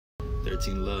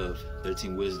13 love,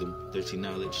 13 wisdom, 13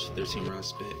 knowledge, 13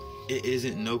 respect. It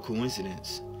isn't no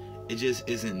coincidence. It just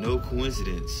isn't no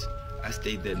coincidence. I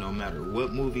state that no matter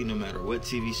what movie, no matter what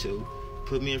TV show,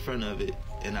 put me in front of it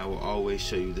and I will always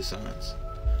show you the signs.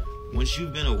 Once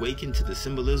you've been awakened to the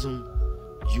symbolism,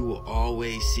 you will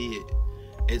always see it.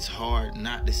 It's hard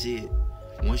not to see it.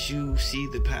 Once you see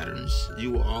the patterns,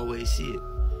 you will always see it.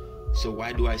 So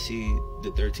why do I see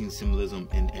the 13 symbolism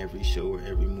in every show or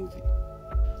every movie?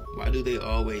 Why do they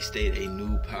always state a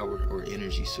new power or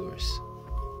energy source?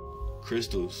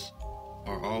 Crystals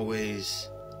are always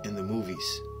in the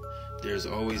movies. There's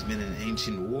always been an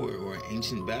ancient war or an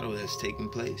ancient battle that's taken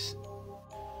place.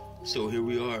 So here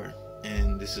we are,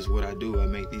 and this is what I do. I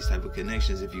make these type of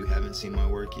connections if you haven't seen my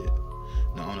work yet.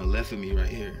 Now on the left of me right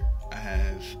here, I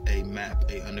have a map,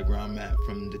 a underground map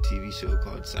from the TV show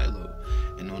called Silo.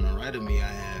 And on the right of me, I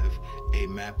have a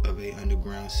map of a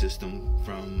underground system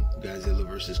from Godzilla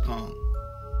versus Kong.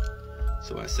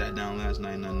 So I sat down last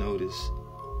night and I noticed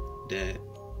that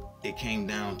it came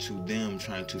down to them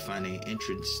trying to find an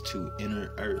entrance to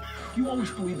inner Earth. You always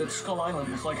believed that Skull Island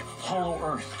was like hollow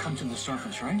Earth come to the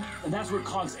surface, right? And that's where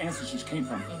Kong's ancestors came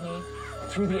from.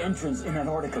 Through the entrance in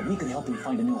Antarctica, we could help him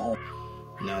find a new home.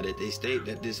 Now that they state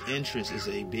that this entrance is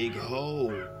a big hole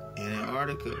in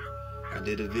Antarctica, I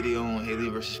did a video on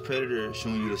Alien vs. Predator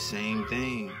showing you the same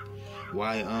thing.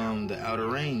 Why the Outer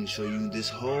Range show you this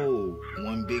hole,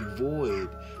 one big void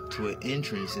to an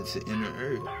entrance into inner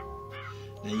Earth.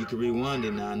 Now you can rewind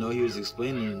it. Now I know he was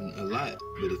explaining a lot,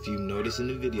 but if you notice in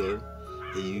the video,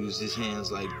 he used his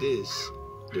hands like this,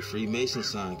 the Freemason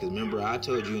sign. Because remember, I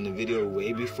told you in the video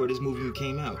way before this movie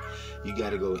came out, you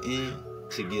got to go in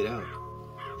to get out.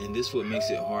 And this is what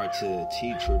makes it hard to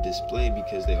teach or display,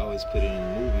 because they always put it in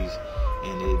the movies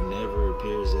and it never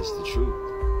appears as the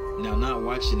truth. Now, not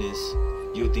watching this,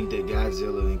 you'll think that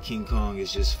Godzilla and King Kong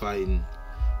is just fighting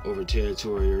over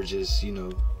territory, or just, you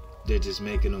know, they're just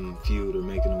making them feud or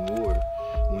making them war.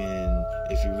 When,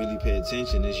 if you really pay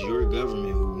attention, it's your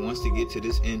government who wants to get to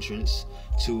this entrance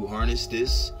to harness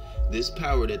this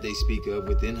power that they speak of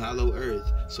within Hollow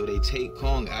Earth, so they take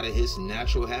Kong out of his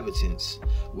natural habitants,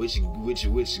 which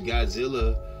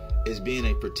Godzilla is being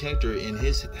a protector in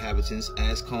his habitants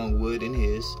as Kong would in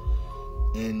his,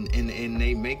 and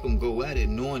they make them go at it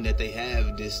knowing that they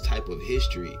have this type of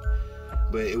history,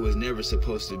 but it was never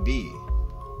supposed to be.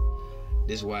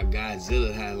 This is why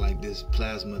Godzilla had like this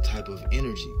plasma type of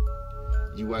energy.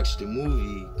 You watch the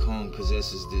movie, Kong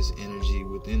possesses this energy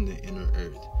within the inner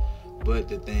Earth. But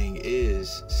the thing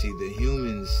is, see, the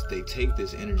humans, they take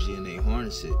this energy and they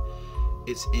harness it.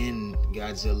 It's in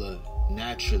Godzilla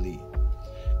naturally.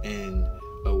 And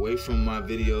away from my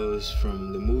videos,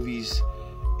 from the movies,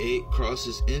 it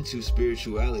crosses into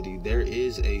spirituality. There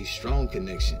is a strong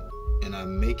connection, and I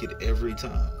make it every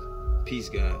time. Peace,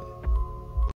 God.